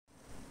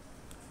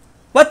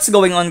What's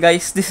going on,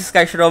 guys? This is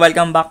Kaishiro.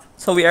 Welcome back.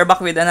 So we are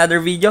back with another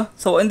video.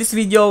 So in this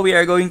video, we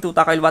are going to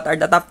tackle what are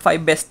the top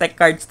 5 best tech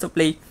cards to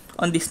play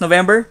on this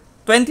November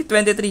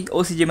 2023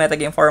 OCG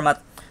metagame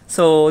format.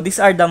 So these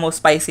are the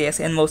most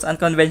spiciest and most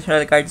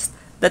unconventional cards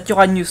that you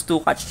can use to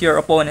catch your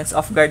opponents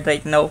off guard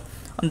right now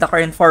on the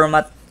current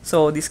format.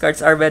 So these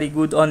cards are very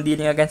good on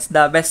dealing against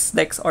the best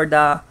decks or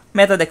the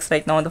meta decks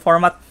right now in the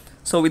format.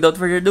 So without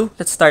further ado,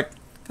 let's start.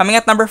 Coming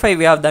at number 5,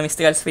 we have the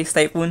Mystical Space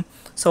Typhoon.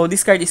 So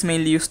this card is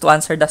mainly used to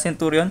answer the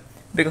Centurion,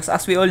 because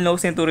as we all know,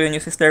 Centurion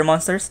uses their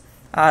monsters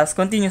as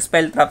continuous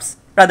spell traps,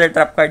 rather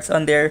trap cards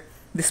on their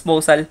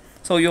disposal.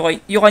 So you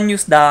can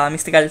use the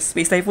Mystical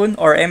Space Typhoon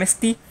or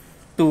MST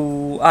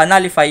to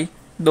nullify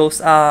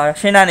those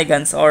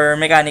shenanigans or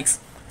mechanics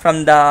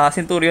from the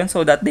Centurion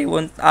so that they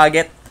won't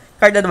get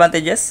card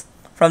advantages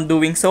from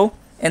doing so.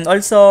 And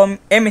also,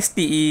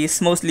 MST is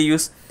mostly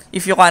used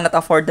if you cannot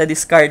afford the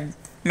discard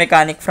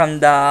mechanic from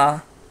the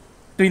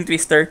Twin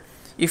Twister,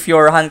 if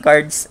your hand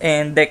cards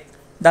and deck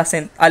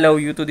doesn't allow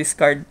you to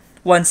discard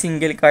one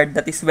single card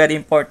that is very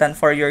important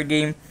for your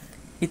game.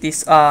 It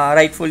is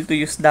rightful to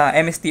use the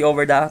MST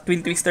over the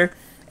Twin Twister.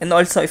 And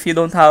also, if you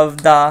don't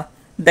have the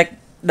deck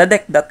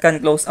that can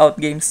close out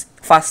games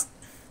fast,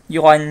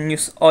 you can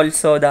use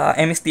also the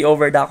MST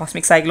over the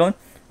Cosmic Cyclone,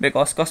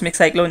 because Cosmic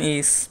Cyclone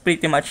is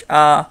pretty much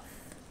a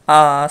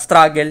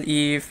struggle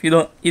if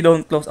you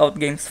don't close out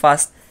games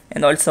fast.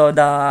 And also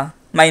the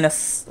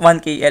minus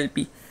 1k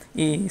LP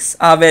is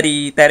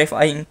very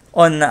terrifying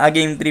on a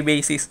game 3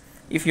 basis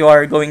if you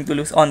are going to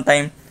lose on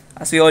time.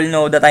 As we all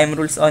know, the time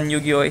rules on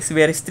Yu-Gi-Oh is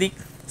very strict.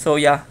 So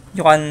yeah,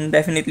 you can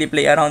definitely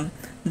play around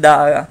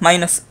the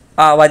minus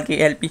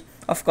 1k LP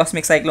of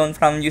Cosmic Cyclone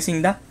from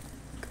using the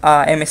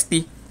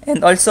MST.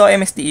 And also,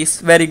 MST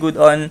is very good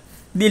on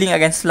dealing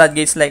against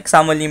floodgates like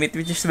Summon Limit,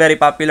 which is very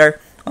popular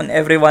on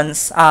everyone's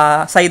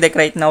side deck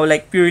right now,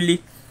 like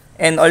Purely.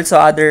 And also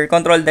other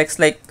control decks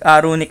like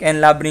Runic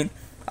and Labyrinth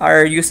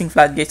are using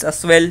floodgates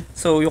as well.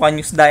 So you can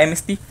use the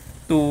MST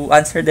to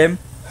answer them.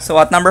 So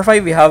at number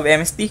 5, we have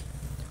MST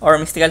or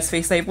Mystical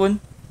Space Typhoon.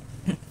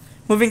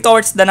 Moving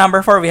towards the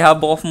number 4, we have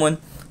Book of Moon.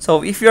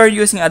 So if you are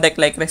using a deck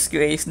like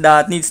Rescue Ace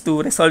that needs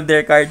to resolve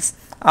their cards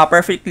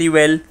perfectly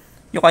well,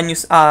 you can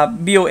use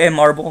BOM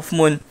or Book of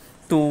Moon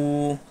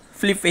to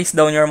flip face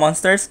down your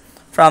monsters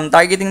from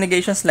targeting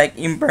negations like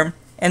Imperm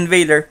and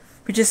Veiler,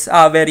 which is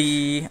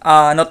very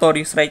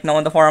notorious right now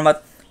in the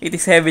format. It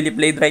is heavily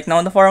played right now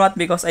in the format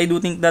because I do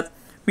think that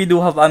we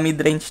do have a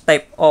mid-range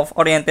type of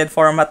oriented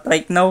format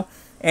right now,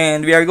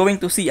 and we are going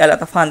to see a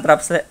lot of hand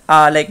traps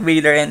like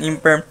Veiler and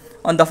Imperm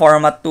on the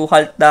format to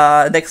halt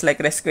the decks like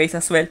Rescue Ace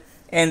as well,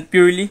 and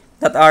Purely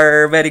that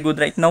are very good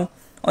right now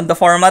on the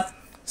format.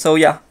 So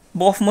yeah,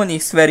 Book of Moon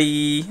is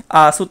very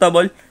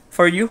suitable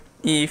for you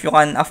if you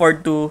can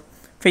afford to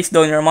face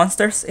down your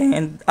monsters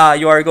and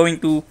you are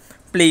going to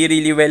play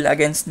really well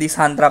against these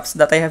hand traps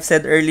that I have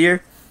said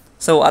earlier.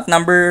 So at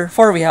number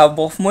 4, we have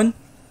Book of Moon.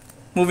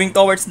 Moving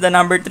towards the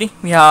number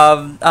 3, we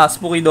have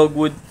Spooky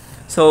Dogwood.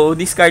 So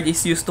this card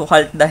is used to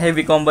halt the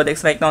heavy combo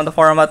decks right now in the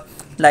format,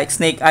 like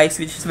Snake Eyes,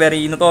 which is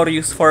very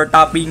notorious for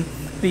topping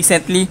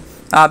recently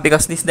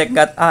because this deck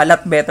got a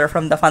lot better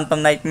from the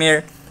Phantom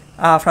Nightmare,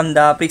 from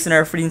the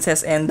Prisoner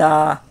Princess, and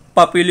the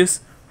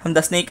Populous from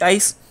the Snake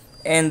Eyes.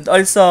 And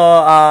also,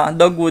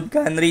 Dogwood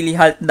can really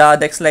halt the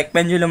decks like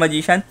Pendulum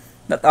Magician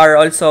that are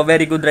also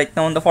very good right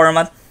now in the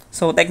format.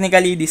 So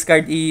technically, this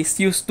card is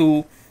used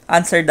to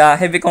answer the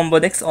heavy combo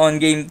decks on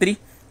game 3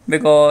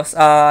 because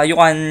you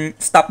can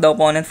stop the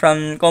opponent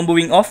from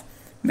comboing off,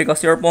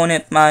 because your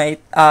opponent might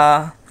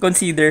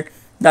consider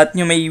that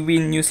you may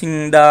win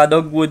using the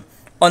Dogwood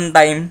on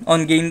time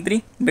on game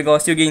 3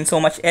 because you gain so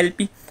much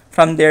LP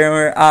from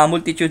their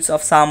multitudes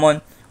of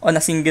summon on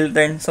a single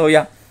turn. So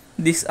yeah,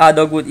 this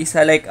Dogwood is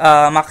like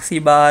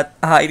maxi, but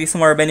it is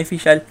more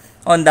beneficial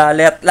on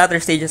the latter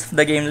stages of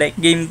the game like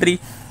game 3.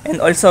 And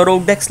also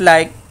rogue decks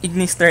like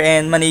Ignister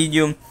and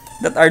Manadium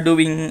that are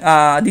doing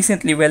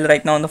decently well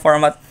right now in the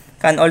format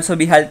can also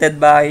be halted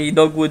by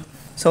Dogwood.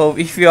 So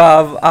if you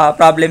have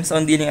problems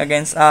on dealing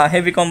against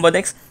heavy combo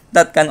decks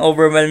that can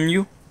overwhelm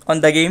you on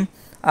the game,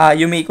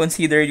 you may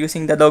consider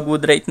using the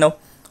Dogwood right now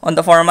on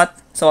the format.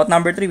 So at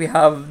number 3, we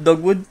have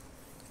Dogwood.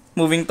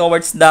 Moving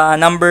towards the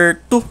number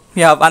 2,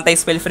 we have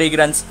Anti-Spell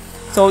Fragrance.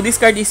 So this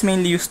card is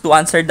mainly used to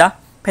answer the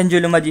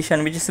Pendulum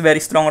Magician, which is very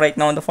strong right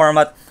now in the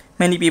format.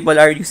 Many people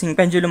are using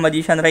Pendulum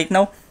Magician right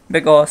now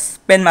because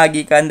Pen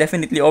Magi can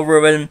definitely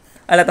overwhelm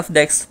a lot of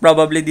decks.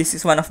 Probably this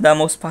is one of the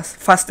most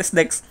fastest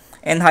decks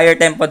and higher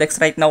tempo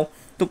decks right now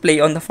to play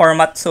on the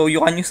format. So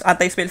you can use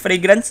Anti-Spell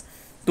Fragrance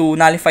to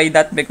nullify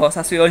that, because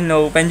as we all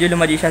know, Pendulum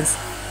Magicians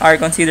are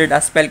considered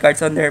as spell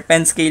cards on their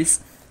pen scales.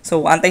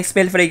 So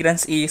Anti-Spell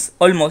Fragrance is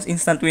almost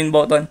instant win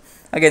button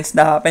against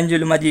the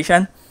Pendulum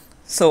Magician.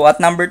 So at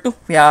number 2,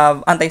 we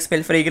have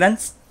Anti-Spell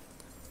Fragrance.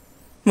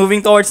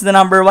 Moving towards the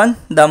number 1,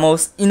 the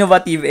most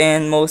innovative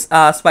and most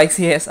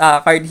spiciest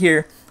card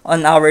here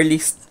on our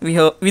list, we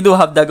do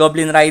have the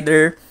Goblin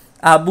Rider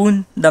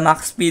Boon, the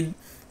Max Speed.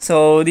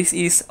 So this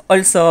is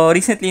also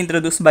recently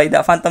introduced by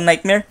the Phantom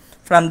Nightmare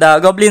from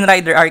the Goblin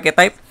Rider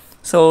archetype.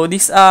 So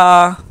this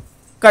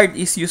card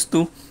is used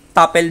to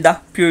topple the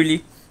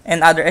Purely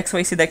and other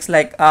XYZ decks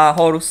like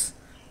Horus,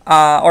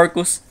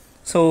 Orcus.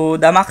 So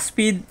the max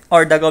speed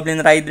or the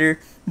Goblin Rider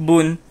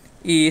boon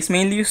is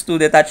mainly used to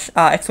detach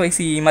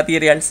XYZ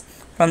materials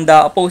from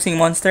the opposing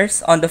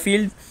monsters on the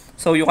field.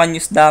 So you can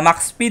use the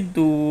max speed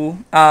to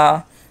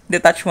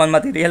detach one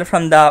material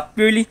from the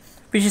Purely,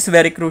 which is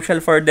very crucial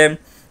for them.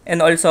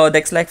 And also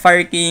decks like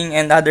Fire King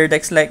and other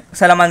decks like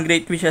Salaman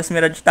Great, which has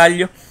Mirage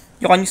Talio,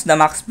 you can use the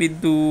max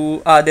speed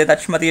to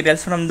detach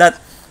materials from that.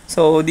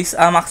 So this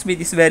max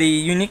speed is very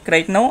unique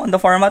right now on the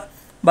format,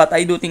 but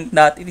I do think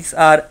that it is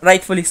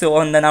rightfully so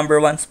on the number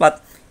 1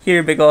 spot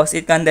here because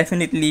it can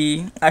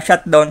definitely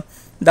shut down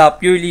the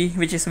Purely,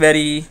 which is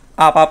very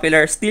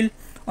popular still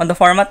on the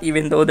format,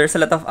 even though there's a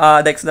lot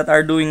of decks that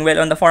are doing well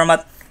on the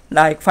format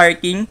like Fire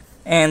King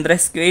and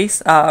Rescue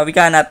Ace. We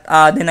cannot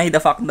deny the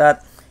fact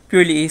that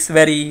Purely is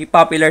very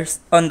popular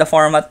on the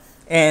format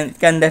and it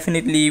can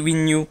definitely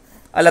win you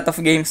a lot of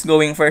games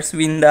going first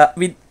with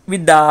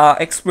the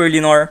X-Purely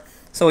Nor.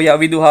 So yeah,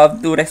 we do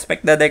have to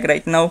respect the deck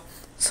right now.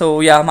 So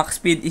yeah, max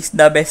speed is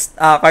the best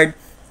card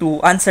to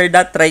answer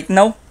that right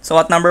now. So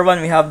at number 1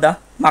 we have the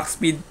max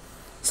speed.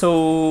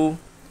 So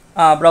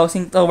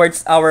browsing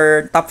towards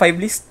our top 5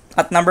 list,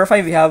 at number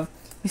 5 we have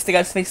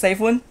Mystical Space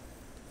Typhoon,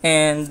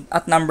 and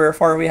at number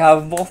 4 we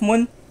have Book of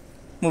Moon.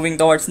 Moving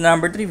towards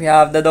number 3 we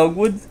have the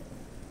Dogwood,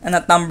 and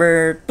at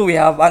number 2 we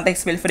have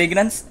Anti-Spell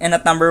Fragrance, and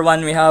at number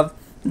 1 we have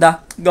the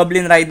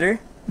Goblin Rider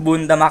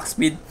boon, the max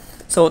speed.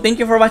 So thank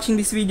you for watching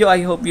this video.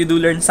 I hope you do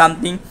learn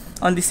something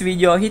on this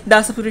video. Hit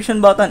the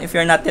subscription button if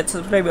you're not yet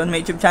subscribed on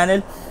my YouTube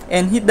channel,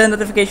 and hit the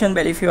notification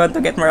bell if you want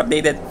to get more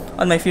updated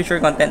on my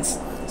future contents.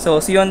 So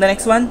see you on the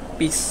next one.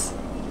 Peace.